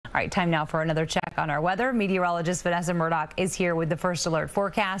All right, time now for another check on our weather. Meteorologist Vanessa Murdock is here with the first alert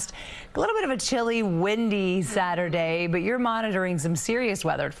forecast. A little bit of a chilly, windy Saturday, but you're monitoring some serious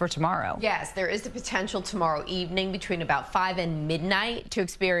weather for tomorrow. Yes, there is the potential tomorrow evening between about 5 and midnight to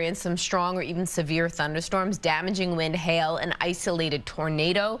experience some strong or even severe thunderstorms. Damaging wind, hail, and isolated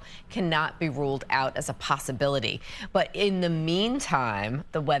tornado cannot be ruled out as a possibility. But in the meantime,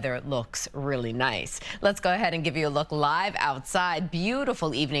 the weather looks really nice. Let's go ahead and give you a look live outside.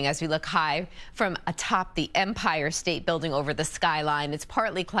 Beautiful evening as we look high from atop the Empire State Building over the skyline. It's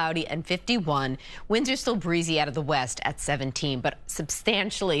partly cloudy and 51. Winds are still breezy out of the west at 17, but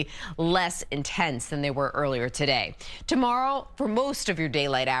substantially less intense than they were earlier today. Tomorrow, for most of your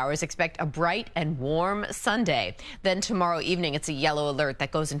daylight hours, expect a bright and warm Sunday. Then tomorrow evening, it's a yellow alert that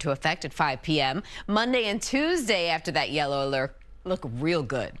goes into effect at 5 p.m. Monday and Tuesday after that yellow alert look real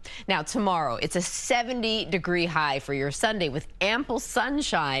good. Now tomorrow, it's a 70-degree high for your Sunday with ample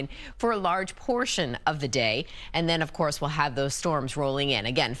sunshine for a large portion of the day. And then, of course, we'll have those storms rolling in.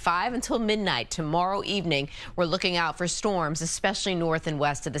 Again, 5 until midnight tomorrow evening, we're looking out for storms, especially north and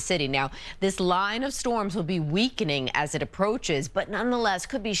west of the city. Now, this line of storms will be weakening as it approaches, but nonetheless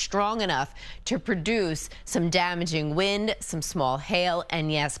could be strong enough to produce some damaging wind, some small hail,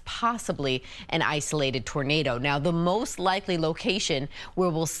 and yes, possibly an isolated tornado. Now, the most likely location where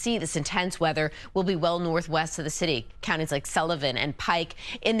we'll see this intense weather will be well northwest of the city. Counties like Sullivan and Pike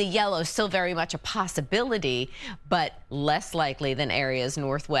in the yellow, still very much a possibility, but less likely than areas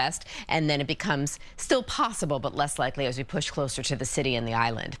northwest. And then it becomes still possible, but less likely as we push closer to the city and the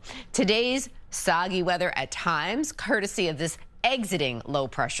island. Today's soggy weather at times, courtesy of this exiting low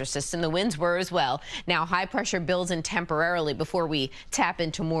pressure system. The winds were as well. Now high pressure builds in temporarily before we tap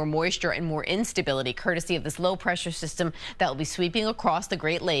into more moisture and more instability, courtesy of this low pressure system that will be sweeping across the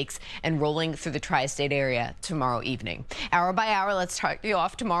Great Lakes and rolling through the tri-state area tomorrow evening. Hour by hour, let's start you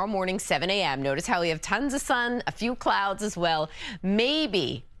off tomorrow morning, 7 a.m. Notice how we have tons of sun, a few clouds as well,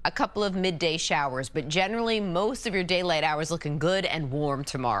 maybe a couple of midday showers, but generally most of your daylight hours looking good and warm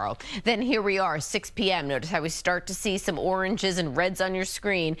tomorrow. Then here we are, 6 p.m. Notice how we start to see some oranges and reds on your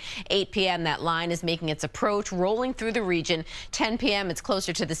screen. 8 p.m. that line is making its approach, rolling through the region. 10 p.m. it's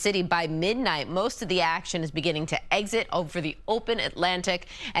closer to the city. By midnight, most of the action is beginning to exit over the open Atlantic,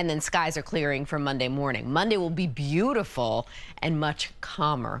 and then skies are clearing for Monday morning. Monday will be beautiful and much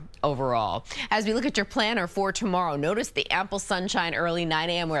calmer overall. As we look at your planner for tomorrow, notice the ample sunshine early, 9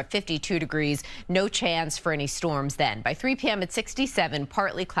 a.m. We're at 52 degrees. No chance for any storms then. By 3 p.m. it's 67,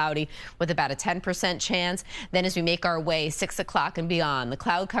 partly cloudy with about a 10% chance. Then as we make our way 6 o'clock and beyond, the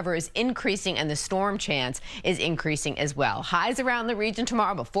cloud cover is increasing and the storm chance is increasing as well. Highs around the region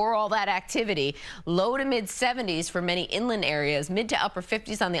tomorrow before all that activity. Low to mid 70s for many inland areas, mid to upper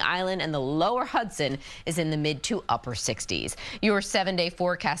 50s on the island, and the lower Hudson is in the mid to upper 60s. Your 7-day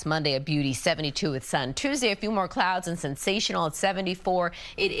forecast: Monday a beauty, 72 with sun. Tuesday a few more clouds and sensational at 74.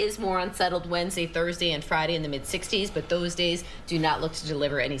 It is more unsettled Wednesday, Thursday, and Friday in the mid 60s, but those days do not look to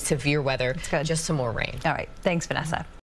deliver any severe weather. That's good. Just some more rain. All right. Thanks, Vanessa.